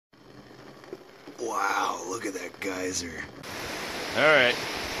Wow, look at that geyser. Alright,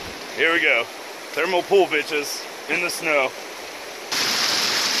 here we go. Thermal pool bitches in the snow.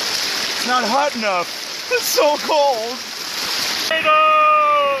 It's not hot enough. It's so cold.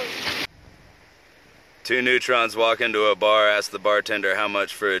 Two neutrons walk into a bar, ask the bartender how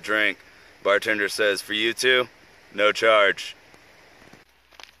much for a drink. Bartender says, for you two, no charge.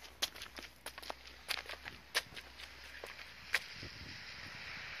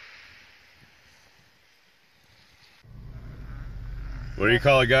 What do you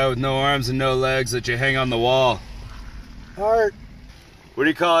call a guy with no arms and no legs that you hang on the wall? Art. What do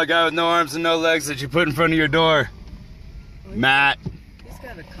you call a guy with no arms and no legs that you put in front of your door? Matt. He's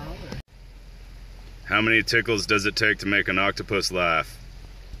got a collar. How many tickles does it take to make an octopus laugh?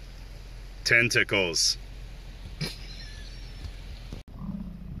 10 tickles. Is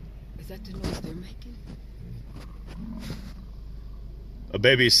that the noise they're making? A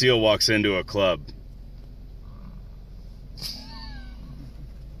baby seal walks into a club.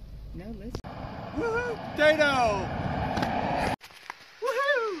 No, listen. Woohoo! Potato!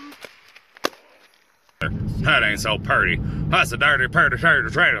 Woohoo! That ain't so pretty. That's a dirty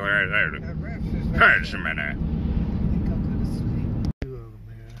trailer right there. Just a minute.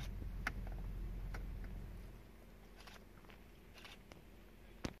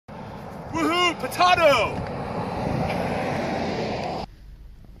 Woohoo! Potato!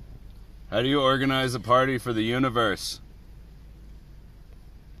 How do you organize a party for the universe?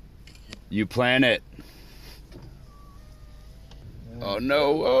 You plan it. Oh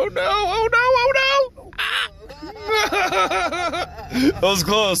no, oh no, oh no, oh no! Ah. That was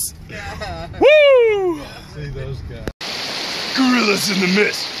close. Woo! See those guys. Gorillas in the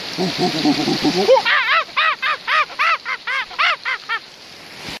mist.